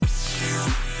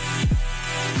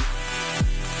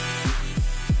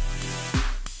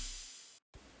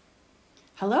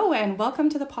Hello and welcome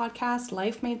to the podcast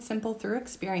Life Made Simple Through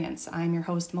Experience. I'm your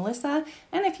host Melissa,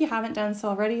 and if you haven't done so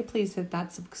already, please hit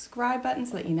that subscribe button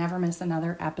so that you never miss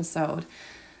another episode.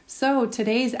 So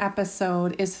today's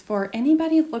episode is for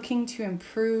anybody looking to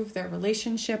improve their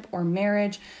relationship or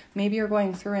marriage. Maybe you're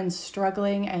going through and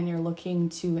struggling and you're looking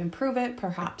to improve it,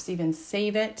 perhaps even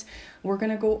save it. We're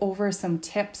going to go over some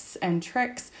tips and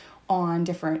tricks on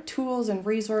different tools and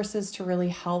resources to really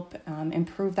help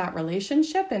improve that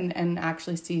relationship and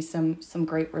actually see some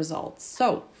great results.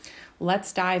 So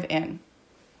let's dive in.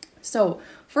 So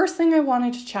first thing I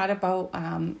wanted to chat about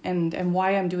and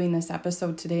why I'm doing this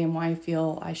episode today and why I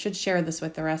feel I should share this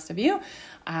with the rest of you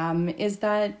is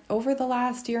that over the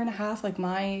last year and a half, like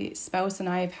my spouse and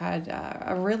I have had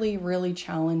a really, really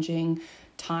challenging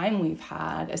time. We've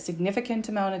had a significant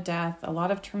amount of death, a lot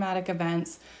of traumatic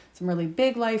events, some really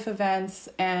big life events,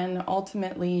 and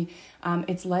ultimately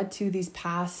it's led to these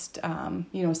past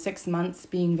 6 months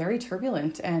being very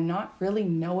turbulent and not really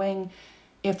knowing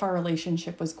if our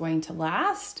relationship was going to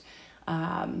last.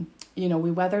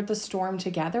 We weathered the storm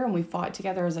together and we fought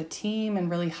together as a team and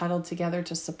really huddled together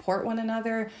to support one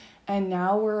another. And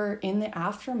now we're in the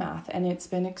aftermath and it's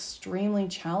been extremely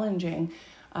challenging.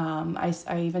 I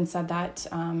even said that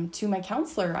to my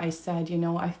counselor. I said,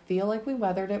 I feel like we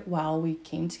weathered it well. We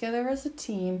came together as a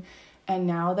team. And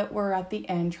now that we're at the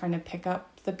end trying to pick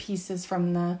up the pieces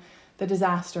from the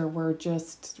disaster,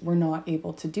 we're not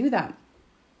able to do that.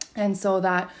 And so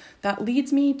that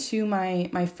leads me to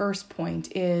my first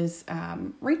point is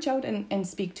reach out and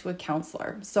speak to a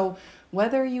counselor. So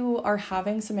whether you are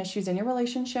having some issues in your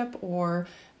relationship, or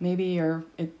maybe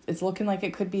it's looking like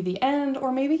it could be the end,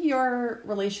 or maybe your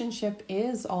relationship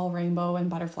is all rainbow and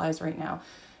butterflies right now.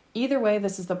 Either way,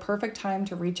 this is the perfect time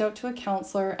to reach out to a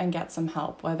counselor and get some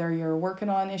help, whether you're working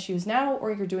on issues now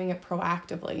or you're doing it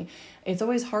proactively. It's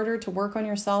always harder to work on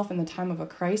yourself in the time of a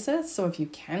crisis. So if you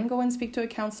can go and speak to a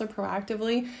counselor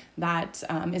proactively, that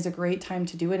is a great time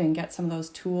to do it and get some of those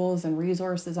tools and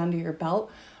resources under your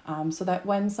belt so that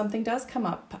when something does come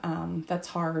up that's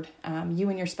hard, you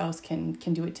and your spouse can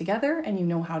do it together and you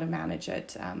know how to manage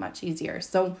it much easier.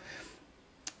 So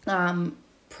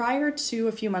prior to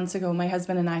a few months ago, my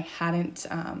husband and I hadn't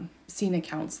seen a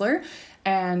counselor,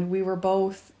 and we were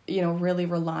both, really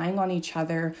relying on each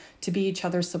other to be each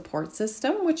other's support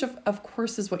system, which of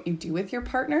course is what you do with your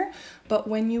partner. But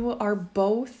when you are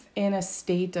both in a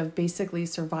state of basically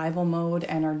survival mode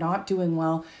and are not doing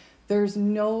well, there's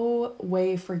no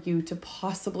way for you to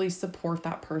possibly support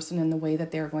that person in the way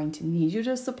that they're going to need you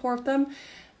to support them.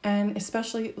 And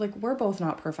especially, we're both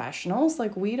not professionals.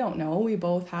 We don't know. We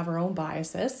both have our own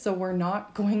biases. So we're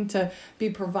not going to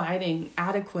be providing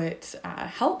adequate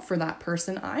help for that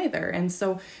person either. And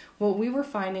so what we were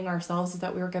finding ourselves is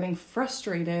that we were getting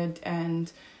frustrated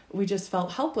and we just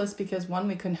felt helpless because one,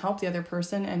 we couldn't help the other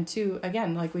person. And two,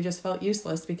 again, we just felt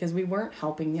useless because we weren't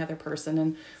helping the other person.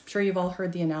 And I'm sure you've all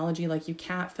heard the analogy, you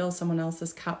can't fill someone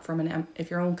else's cup if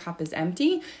your own cup is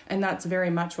empty. And that's very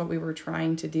much what we were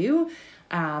trying to do.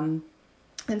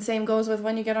 And same goes with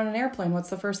when you get on an airplane.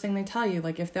 What's the first thing they tell you?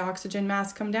 If the oxygen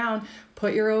masks come down,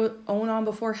 put your own on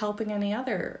before helping any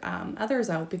others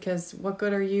out, because what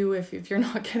good are you if you're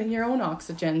not getting your own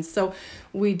oxygen? So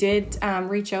we did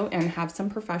reach out and have some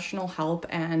professional help.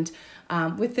 And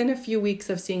within a few weeks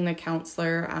of seeing the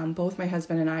counselor, both my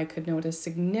husband and I could notice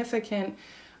significant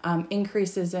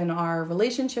increases in our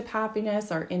relationship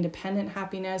happiness, our independent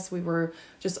happiness. We were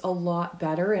just a lot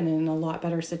better and in a lot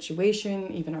better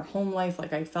situation. Even our home life,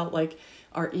 I felt like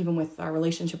even with our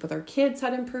relationship with our kids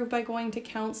had improved by going to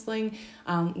counseling.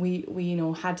 We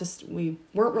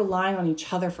weren't relying on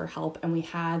each other for help, and we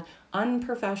had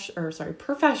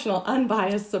professional,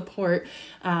 unbiased support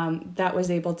that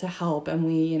was able to help. And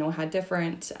we, had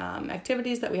different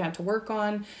activities that we had to work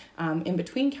on in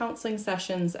between counseling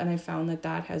sessions. And I found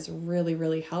that has really,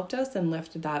 really helped us and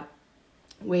lifted that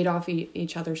weight off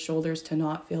each other's shoulders to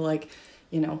not feel like,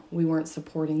 we weren't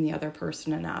supporting the other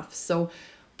person enough. So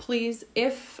please,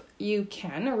 if you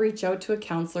can, reach out to a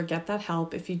counselor, get that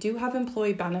help. If you do have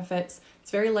employee benefits, it's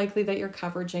very likely that your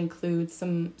coverage includes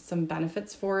some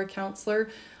benefits for a counselor.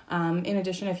 In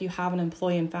addition, if you have an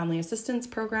employee and family assistance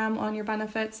program on your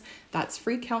benefits, that's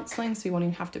free counseling, so you won't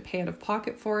even have to pay out of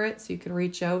pocket for it. So you could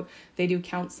reach out. They do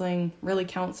counseling, really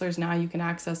counselors now you can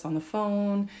access on the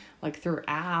phone, through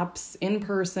apps, in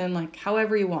person,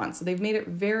 however you want. So they've made it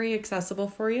very accessible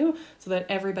for you so that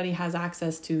everybody has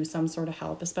access to some sort of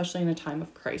help, especially in a time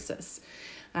of crisis.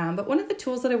 But one of the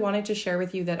tools that I wanted to share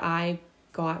with you that I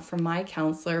got from my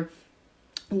counselor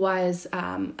was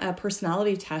a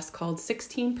personality test called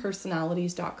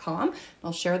 16personalities.com.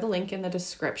 I'll share the link in the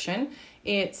description.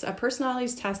 It's a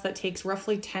personalities test that takes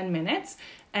roughly 10 minutes,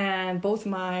 and both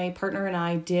my partner and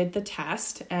I did the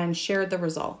test and shared the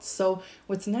results. So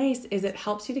what's nice is it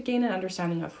helps you to gain an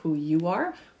understanding of who you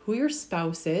are, who your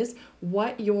spouse is,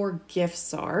 what your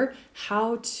gifts are,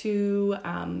 how to,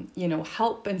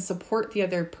 help and support the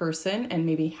other person, and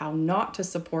maybe how not to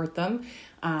support them.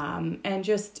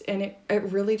 It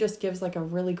really just gives like a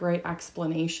really great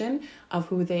explanation of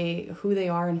who they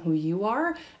are and who you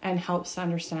are, and helps to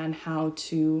understand how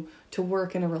to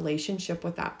work in a relationship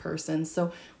with that person.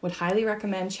 So would highly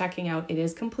recommend checking out. It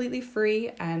is completely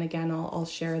free. And again, I'll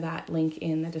share that link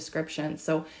in the description.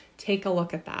 So take a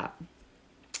look at that.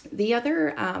 The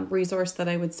other resource that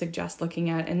I would suggest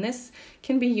looking at, and this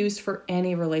can be used for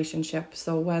any relationship.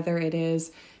 So whether it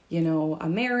is, a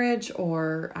marriage,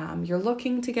 or you're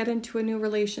looking to get into a new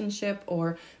relationship,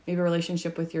 or maybe a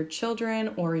relationship with your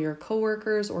children or your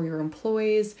coworkers or your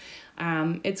employees.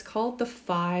 It's called The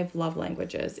 5 Love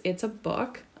Languages. It's a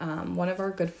book. One of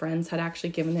our good friends had actually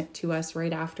given it to us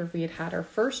right after we had our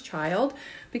first child,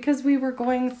 because we were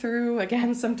going through,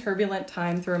 again, some turbulent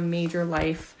time through a major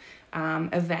life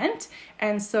event.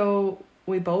 And so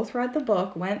we both read the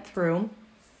book, went through,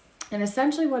 and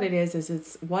essentially what it is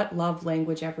it's what love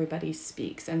language everybody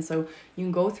speaks. And so you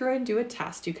can go through and do a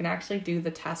test. You can actually do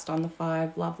the test on the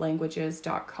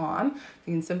 5lovelanguages.com.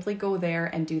 You can simply go there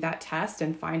and do that test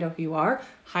and find out who you are.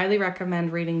 Highly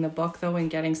recommend reading the book though, and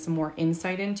getting some more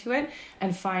insight into it,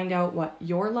 and find out what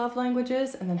your love language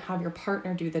is, and then have your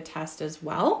partner do the test as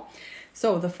well.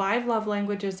 So the 5 love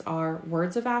languages are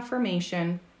words of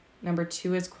affirmation. Number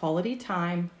 2 is quality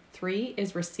time. 3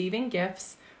 is receiving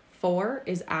gifts. 4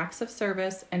 is acts of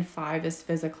service, and 5 is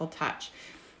physical touch.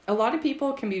 A lot of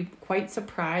people can be quite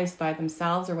surprised by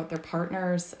themselves or what their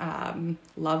partner's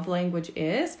love language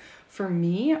is. For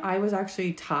me, I was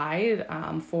actually tied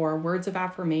for words of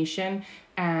affirmation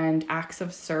and acts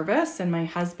of service, and my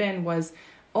husband was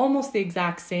almost the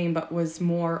exact same, but was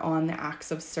more on the acts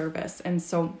of service. And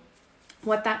so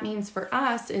what that means for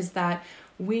us is that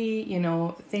we,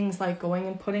 things like going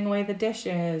and putting away the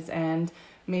dishes, and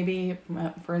maybe,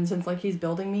 for instance, like he's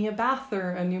building me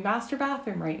a new master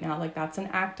bathroom right now. Like that's an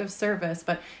act of service,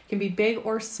 but it can be big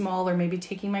or small, or maybe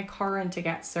taking my car in to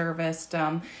get serviced.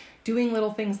 Doing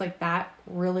little things like that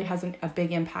really has a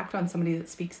big impact on somebody that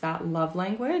speaks that love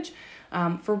language.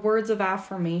 For words of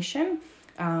affirmation,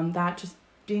 that just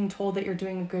being told that you're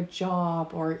doing a good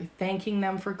job, or thanking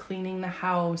them for cleaning the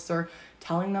house, or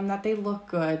telling them that they look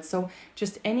good. So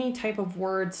just any type of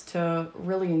words to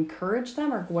really encourage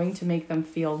them are going to make them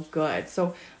feel good.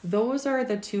 So those are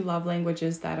the 2 love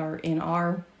languages that are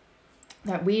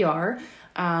that we are.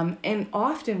 And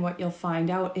often what you'll find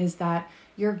out is that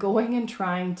you're going and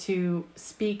trying to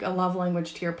speak a love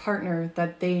language to your partner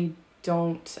that they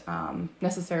don't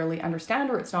necessarily understand,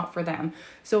 or it's not for them.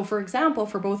 So for example,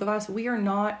 for both of us, we are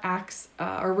not acts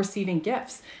or receiving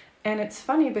gifts. And it's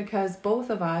funny because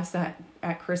both of us at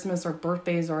Christmas or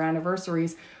birthdays or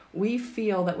anniversaries, we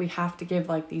feel that we have to give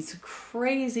like these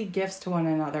crazy gifts to one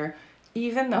another,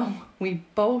 even though we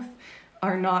both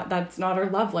are not, that's not our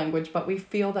love language, but we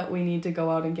feel that we need to go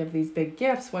out and give these big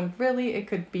gifts, when really it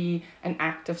could be an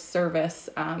act of service,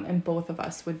 and both of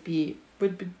us would be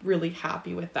really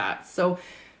happy with that. So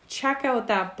check out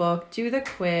that book, do the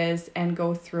quiz, and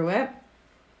go through it.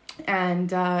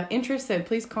 And interested,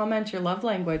 please comment your love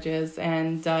languages,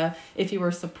 and if you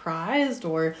were surprised,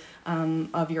 or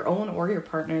of your own or your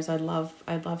partner's, I'd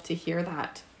love to hear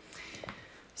that.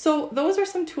 So those are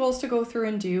some tools to go through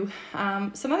and do.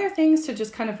 Some other things to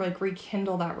just kind of like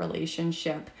rekindle that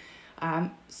relationship.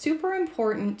 Super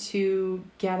important to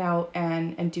get out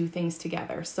and do things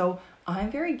together. So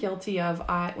I'm very guilty of,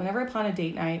 whenever I plan a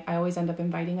date night, I always end up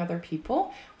inviting other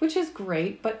people, which is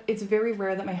great, but it's very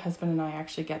rare that my husband and I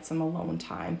actually get some alone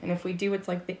time. And if we do, it's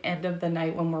like the end of the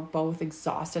night when we're both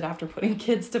exhausted after putting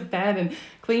kids to bed and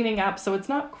cleaning up. So it's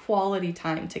not quality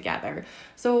time together.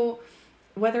 So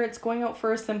whether it's going out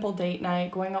for a simple date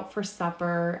night, going out for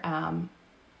supper,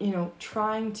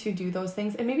 trying to do those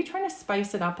things, and maybe trying to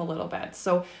spice it up a little bit.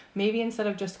 So maybe instead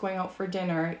of just going out for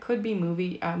dinner, it could be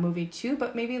movie too,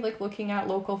 but maybe like looking at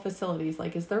local facilities,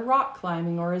 like is there rock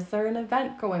climbing, or is there an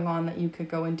event going on that you could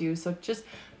go and do? So just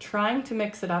trying to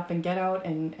mix it up and get out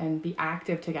and be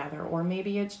active together. Or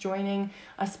maybe it's joining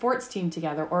a sports team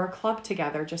together, or a club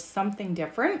together, just something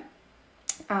different.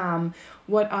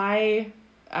 What I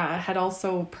had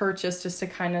also purchased, just to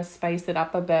kind of spice it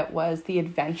up a bit, was the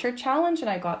Adventure Challenge, and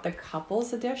I got the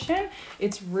couples edition.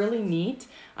 It's really neat.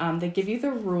 They give you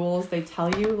the rules. They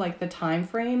tell you like the time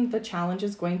frame the challenge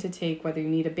is going to take, whether you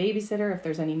need a babysitter, if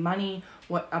there's any money,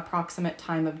 what approximate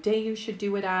time of day you should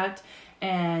do it at.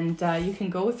 And you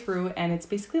can go through, and it's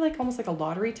basically like almost like a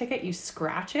lottery ticket. You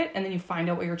scratch it and then you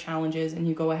find out what your challenge is and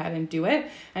you go ahead and do it.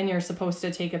 And you're supposed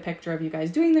to take a picture of you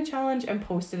guys doing the challenge and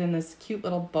post it in this cute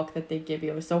little book that they give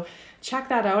you. So check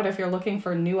that out if you're looking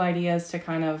for new ideas to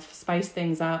kind of spice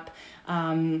things up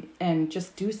and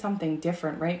just do something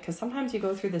different, right? Because sometimes you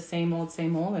go through the same old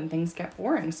and things get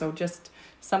boring. So just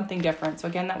something different. So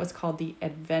again, that was called the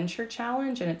Adventure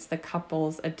Challenge, and it's the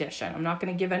couples edition. I'm not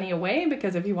going to give any away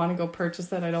because if you want to go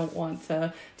purchase it, I don't want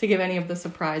to give any of the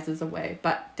surprises away,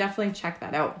 but definitely check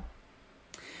that out.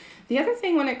 The other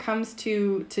thing when it comes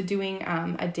to doing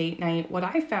a date night, what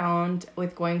I found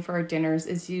with going for our dinners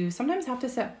is you sometimes have to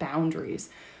set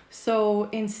boundaries. So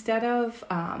instead of,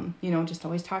 just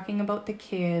always talking about the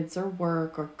kids or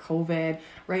work or COVID,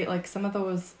 right? Like some of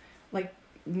those, like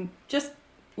just,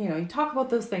 you talk about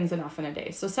those things enough in a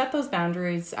day. So set those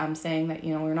boundaries, saying that,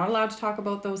 we're not allowed to talk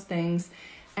about those things.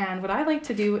 And what I like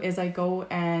to do is I go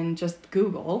and just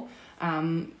Google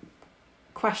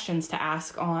questions to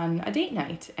ask on a date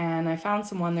night. And I found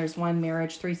there's one,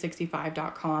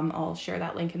 marriage365.com. I'll share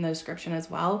that link in the description as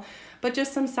well. But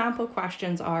just some sample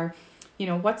questions are,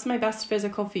 what's my best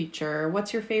physical feature?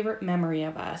 What's your favorite memory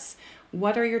of us?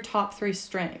 What are your top 3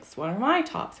 strengths? What are my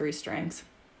top 3 strengths?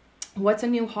 What's a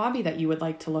new hobby that you would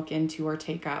like to look into or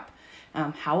take up?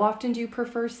 How often do you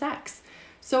prefer sex?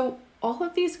 So all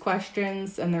of these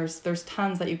questions, and there's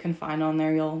tons that you can find on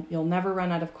there. You'll never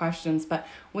run out of questions. But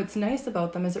what's nice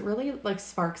about them is it really like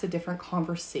sparks a different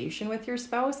conversation with your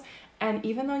spouse. And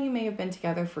even though you may have been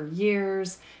together for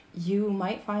years, you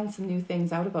might find some new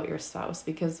things out about your spouse,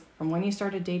 because from when you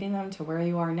started dating them to where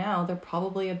you are now, they're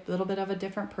probably a little bit of a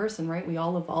different person, right? We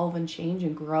all evolve and change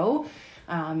and grow.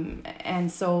 And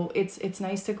so it's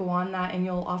nice to go on that, and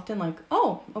you'll often like,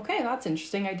 oh, okay, that's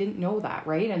interesting. I didn't know that,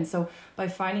 right? And so by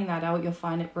finding that out, you'll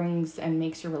find it brings and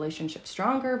makes your relationship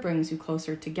stronger, brings you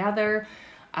closer together.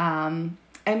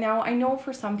 And now I know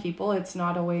for some people, it's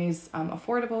not always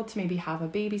affordable to maybe have a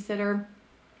babysitter.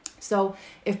 So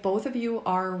if both of you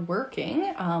are working,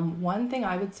 one thing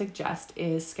I would suggest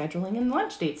is scheduling in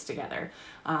lunch dates together.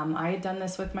 I had done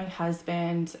this with my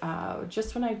husband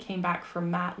just when I came back from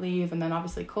mat leave, and then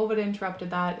obviously COVID interrupted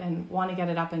that and want to get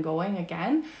it up and going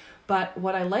again. But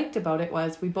what I liked about it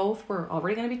was we both were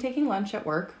already going to be taking lunch at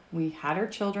work. We had our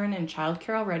children in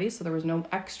childcare already, so there was no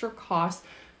extra cost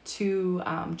to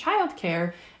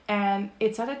childcare. And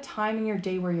it's at a time in your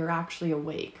day where you're actually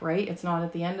awake, right? It's not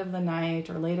at the end of the night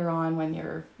or later on when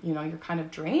you're kind of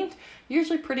drained. You're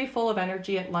usually pretty full of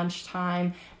energy at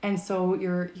lunchtime. And so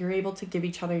you're able to give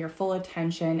each other your full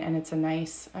attention, and it's a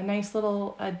nice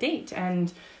little date.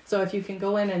 And so if you can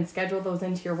go in and schedule those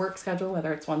into your work schedule,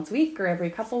 whether it's once a week or every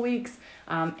couple weeks,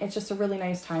 it's just a really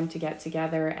nice time to get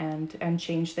together and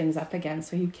change things up again,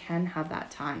 so you can have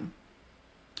that time.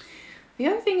 The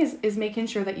other thing is making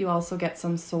sure that you also get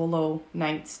some solo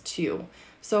nights too.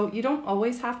 So you don't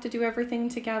always have to do everything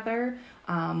together.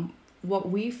 What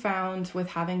we found with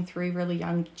having 3 really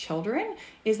young children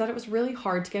is that it was really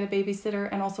hard to get a babysitter,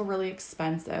 and also really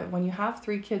expensive. When you have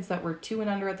 3 kids that were 2 and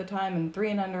under at the time, and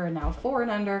 3 and under, and now 4 and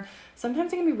under,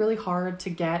 sometimes it can be really hard to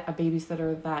get a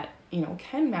babysitter that,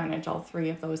 can manage all 3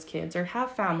 of those kids or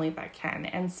have family that can.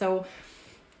 And so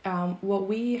what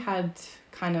we had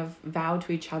kind of vowed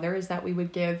to each other is that we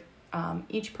would give,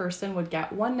 each person would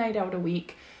get 1 night out a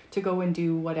week to go and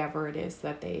do whatever it is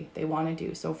that they want to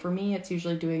do. So for me, it's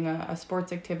usually doing a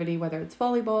sports activity, whether it's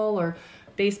volleyball or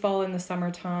baseball in the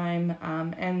summertime.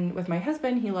 And with my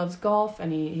husband, he loves golf,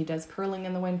 and he does curling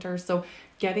in the winter. So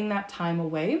getting that time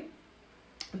away.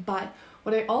 But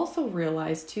what I also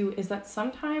realized too is that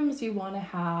sometimes you want to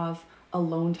have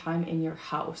alone time in your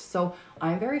house. So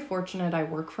I'm very fortunate. I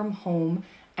work from home,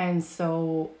 and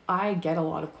so I get a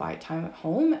lot of quiet time at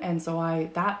home. And so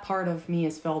that part of me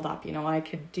is filled up. I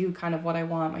could do kind of what I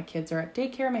want. My kids are at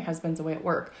daycare, my husband's away at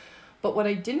work. But what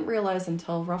I didn't realize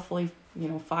until roughly,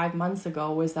 5 months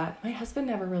ago was that my husband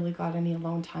never really got any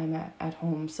alone time at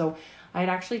home. So I had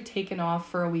actually taken off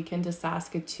for a weekend to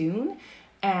Saskatoon,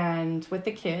 and with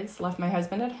the kids, left my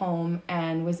husband at home,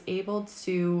 and was able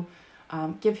to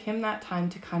give him that time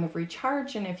to kind of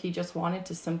recharge. And if he just wanted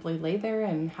to simply lay there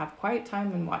and have quiet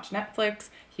time and watch Netflix,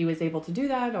 he was able to do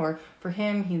that. Or for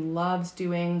him, he loves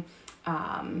doing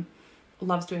a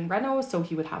loves doing renos, so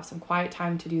he would have some quiet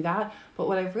time to do that. But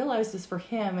what I've realized is for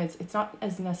him, it's not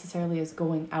as necessarily as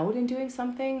going out and doing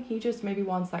something. He just maybe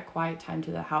wants that quiet time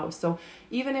to the house. So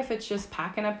even if it's just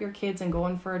packing up your kids and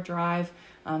going for a drive,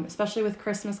 especially with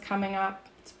Christmas coming up,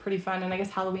 it's pretty fun. And I guess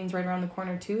Halloween's right around the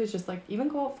corner too. Is just like even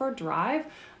go out for a drive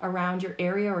around your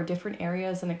area or different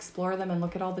areas and explore them and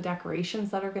look at all the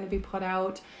decorations that are going to be put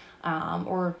out.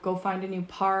 Or go find a new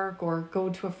park or go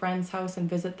to a friend's house and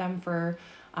visit them for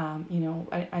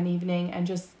an evening, and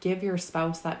just give your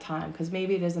spouse that time, because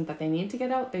maybe it isn't that they need to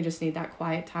get out, they just need that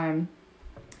quiet time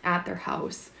at their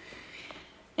house.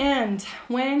 And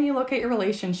when you look at your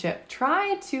relationship,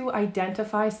 try to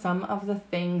identify some of the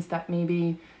things that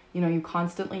maybe you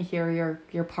constantly hear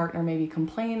your partner maybe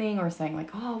complaining or saying like,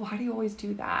 oh, why do you always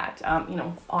do that?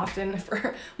 Often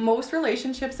for most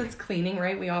relationships, it's cleaning,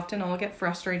 right? We often all get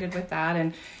frustrated with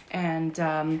that,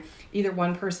 and either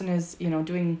one person is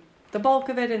doing the bulk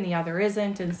of it and the other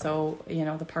isn't, and so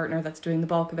the partner that's doing the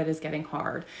bulk of it is getting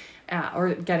hard,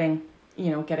 or getting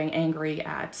angry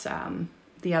at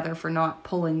the other for not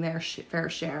pulling their fair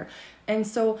share. And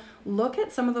so look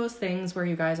at some of those things where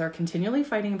you guys are continually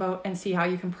fighting about and see how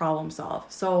you can problem solve.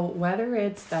 So whether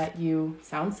it's that you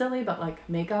sound silly, but like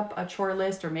make up a chore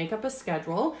list or make up a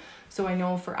schedule. So I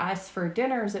know for us, for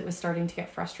dinners, it was starting to get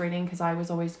frustrating because I was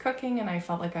always cooking and I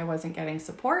felt like I wasn't getting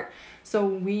support. So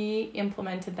we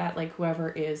implemented that, like whoever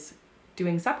is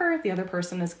doing supper, the other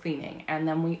person is cleaning. And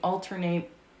then we alternate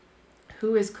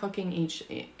who is cooking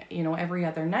every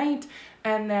other night.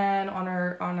 And then on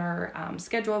our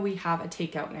schedule, we have a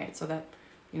takeout night so that,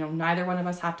 neither one of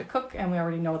us have to cook, and we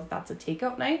already know that that's a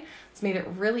takeout night. It's made it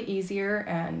really easier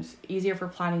for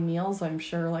planning meals. I'm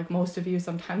sure like most of you,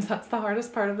 sometimes that's the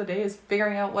hardest part of the day is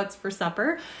figuring out what's for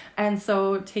supper. And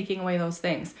so taking away those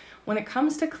things. When it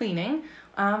comes to cleaning,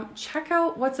 check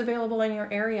out what's available in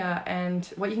your area and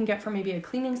what you can get from maybe a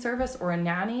cleaning service or a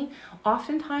nanny.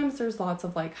 Oftentimes there's lots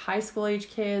of like high school age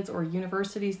kids or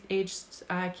university aged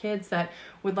kids that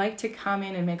would like to come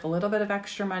in and make a little bit of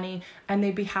extra money, and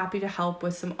they'd be happy to help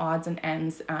with some odds and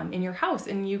ends in your house.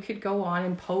 And you could go on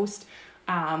and post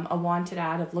a wanted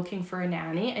ad of looking for a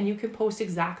nanny, and you can post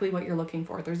exactly what you're looking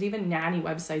for. There's even nanny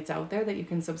websites out there that you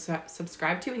can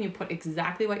subscribe to, and you put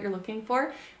exactly what you're looking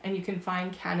for, and you can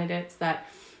find candidates that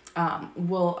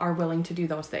are willing to do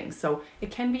those things. So it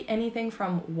can be anything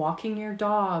from walking your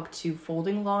dog to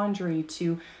folding laundry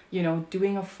to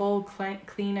doing a full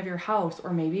clean of your house,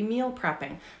 or maybe meal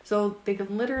prepping. So they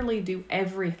can literally do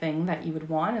everything that you would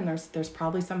want, and there's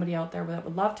probably somebody out there that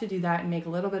would love to do that and make a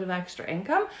little bit of extra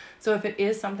income. So if it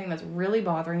is something that's really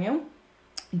bothering you,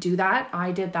 do that.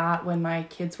 I did that when my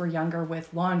kids were younger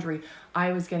with laundry.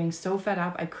 I was getting so fed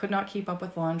up. I could not keep up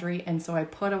with laundry. And so I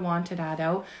put a wanted ad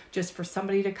out just for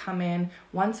somebody to come in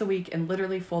once a week and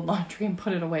literally fold laundry and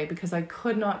put it away, because I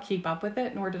could not keep up with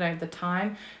it, nor did I have the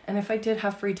time. And if I did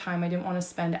have free time, I didn't want to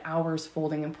spend hours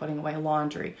folding and putting away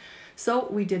laundry. So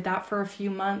we did that for a few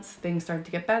months. Things started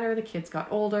to get better. The kids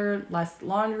got older, less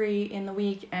laundry in the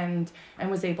week, and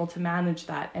was able to manage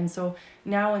that. And so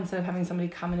now, instead of having somebody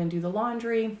come in and do the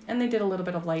laundry, and they did a little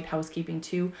bit of light housekeeping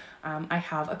too, I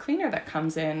have a cleaner that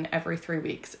comes in every 3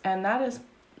 weeks. And that has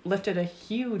lifted a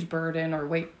huge burden or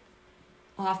weight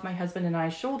off my husband and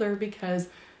I's shoulder, because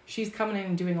she's coming in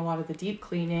and doing a lot of the deep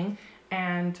cleaning,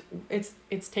 and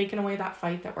it's taken away that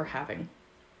fight that we're having.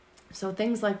 So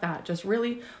things like that, just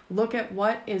really look at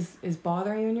what is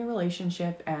bothering you in your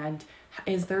relationship, and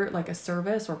is there like a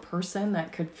service or person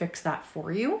that could fix that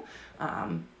for you?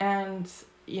 And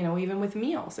even with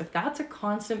meals, if that's a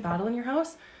constant battle in your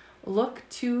house, look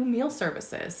to meal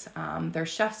services. There's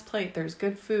Chef's Plate, there's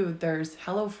Good Food, there's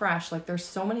HelloFresh. Like there's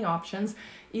so many options.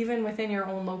 Even within your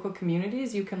own local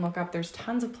communities, you can look up, there's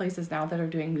tons of places now that are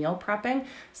doing meal prepping.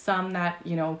 Some that,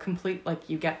 complete, like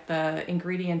you get the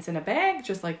ingredients in a bag,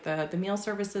 just like the meal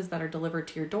services that are delivered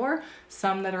to your door.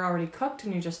 Some that are already cooked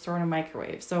and you just throw in a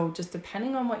microwave. So just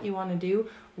depending on what you want to do,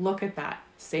 look at that.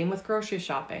 Same with grocery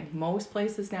shopping. Most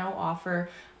places now offer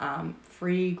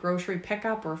free grocery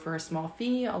pickup or for a small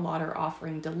fee. A lot are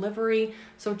offering delivery.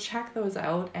 So check those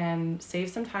out and save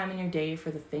some time in your day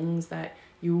for the things that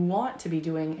you want to be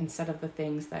doing instead of the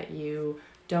things that you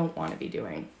don't want to be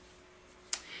doing.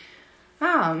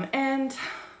 And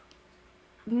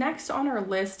next on our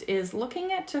list is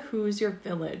looking at to who's your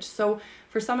village. So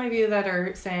for some of you that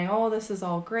are saying, oh, this is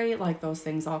all great, like those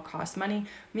things all cost money,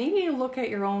 maybe you look at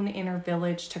your own inner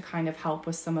village to kind of help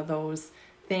with some of those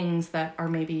things that are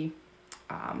maybe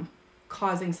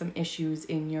causing some issues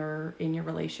in your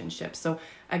relationship. So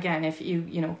again, if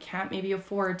you can't maybe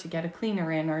afford to get a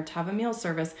cleaner in or to have a meal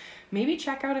service, maybe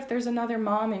check out if there's another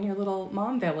mom in your little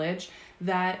mom village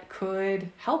that could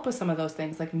help with some of those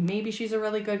things. Like maybe she's a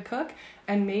really good cook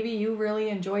and maybe you really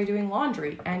enjoy doing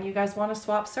laundry and you guys want to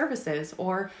swap services,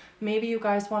 or maybe you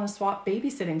guys want to swap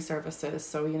babysitting services.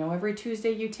 So, every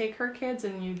Tuesday you take her kids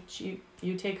and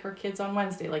you take her kids on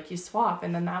Wednesday, like you swap,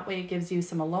 and then that way it gives you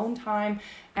some alone time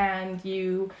and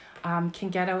you can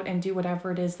get out and do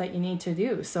whatever it is that you need to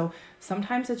do. So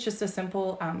sometimes it's just a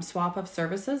simple swap of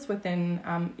services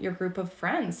within your group of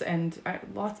friends, and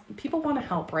lots of people want to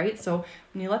help, right? So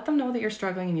when you let them know that you're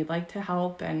struggling and you'd like to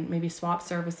help and maybe swap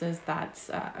services, that's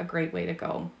a great way to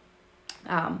go.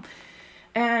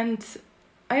 And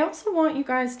I also want you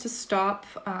guys to stop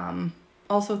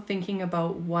also thinking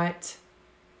about what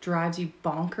drives you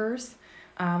bonkers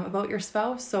about your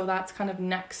spouse. So that's kind of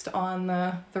next on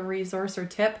the resource or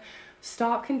tip.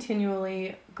 Stop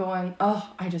continually going,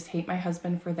 oh, I just hate my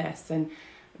husband for this, and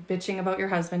bitching about your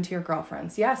husband to your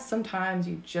girlfriends. Yes, sometimes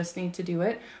you just need to do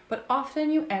it, but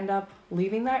often you end up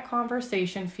leaving that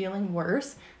conversation feeling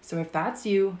worse. So if that's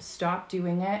you, stop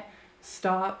doing it.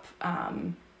 Stop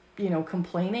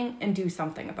complaining and do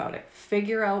something about it.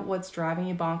 Figure out what's driving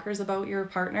you bonkers about your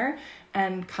partner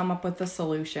and come up with a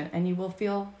solution, and you will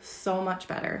feel so much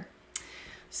better.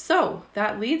 So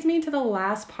that leads me to the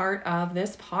last part of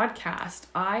this podcast.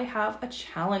 I have a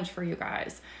challenge for you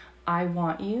guys. I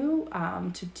want you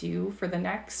to do for the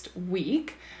next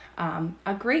week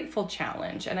a grateful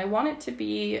challenge, and I want it to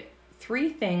be 3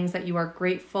 things that you are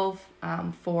grateful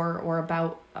for or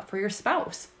about for your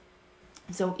spouse.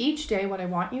 So each day, what I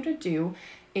want you to do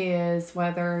is,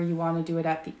 whether you want to do it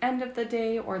at the end of the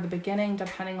day or the beginning,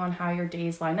 depending on how your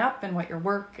days line up and what your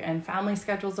work and family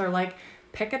schedules are like,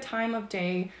 pick a time of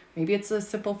day. Maybe it's a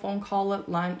simple phone call at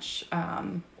lunch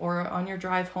or on your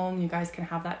drive home. You guys can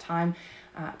have that time,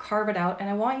 carve it out. And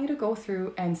I want you to go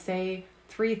through and say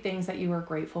 3 things that you are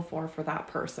grateful for that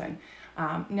person.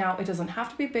 Now, it doesn't have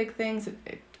to be big things.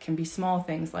 It can be small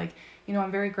things like, I'm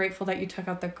very grateful that you took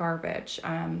out the garbage.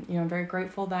 I'm very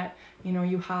grateful that,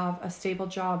 you have a stable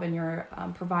job and you're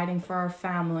providing for our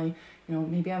family.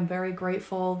 Maybe I'm very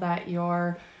grateful that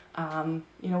you're,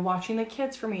 watching the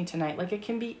kids for me tonight. Like, it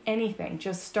can be anything.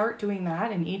 Just start doing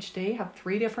that, and each day have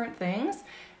 3 different things.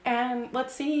 And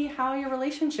let's see how your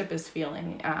relationship is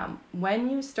feeling. When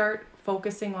you start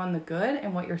focusing on the good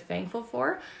and what you're thankful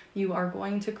for, you are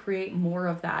going to create more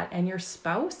of that, and your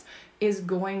spouse is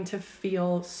going to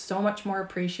feel so much more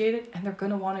appreciated, and they're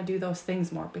going to want to do those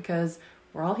things more, because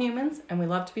we're all humans and we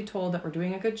love to be told that we're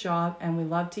doing a good job, and we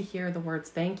love to hear the words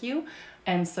thank you.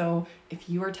 And so if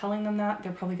you are telling them that,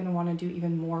 they're probably going to want to do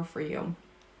even more for you.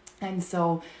 And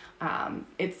so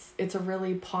it's a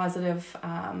really positive,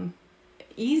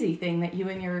 easy thing that you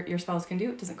and your spouse can do.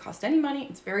 It doesn't cost any money.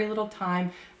 It's very little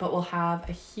time, but will have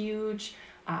a huge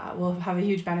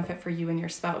benefit for you and your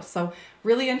spouse. So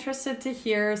really interested to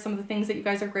hear some of the things that you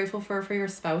guys are grateful for your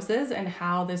spouses and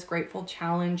how this grateful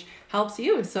challenge helps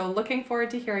you. So looking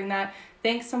forward to hearing that.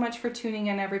 Thanks so much for tuning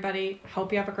in, everybody.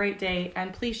 Hope you have a great day,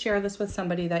 and please share this with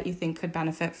somebody that you think could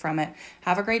benefit from it.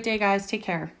 Have a great day, guys. Take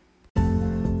care.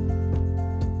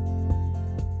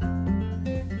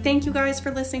 Thank you guys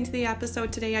for listening to the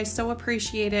episode today. I so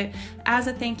appreciate it. As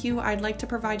a thank you, I'd like to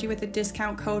provide you with a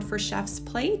discount code for Chef's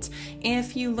Plate.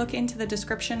 If you look into the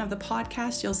description of the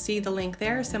podcast, you'll see the link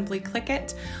there. Simply click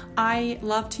it. I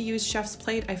love to use Chef's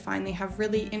Plate. I find they have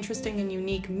really interesting and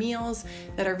unique meals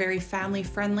that are very family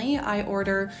friendly. I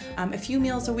order a few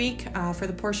meals a week for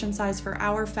the portion size for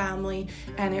our family,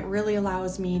 and it really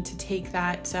allows me to take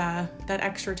that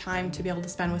extra time to be able to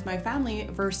spend with my family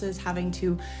versus having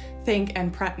to think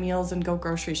and prep meals and go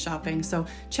grocery shopping. So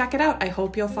check it out. I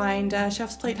hope you'll find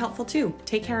Chef's Plate helpful too.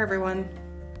 Take care, everyone.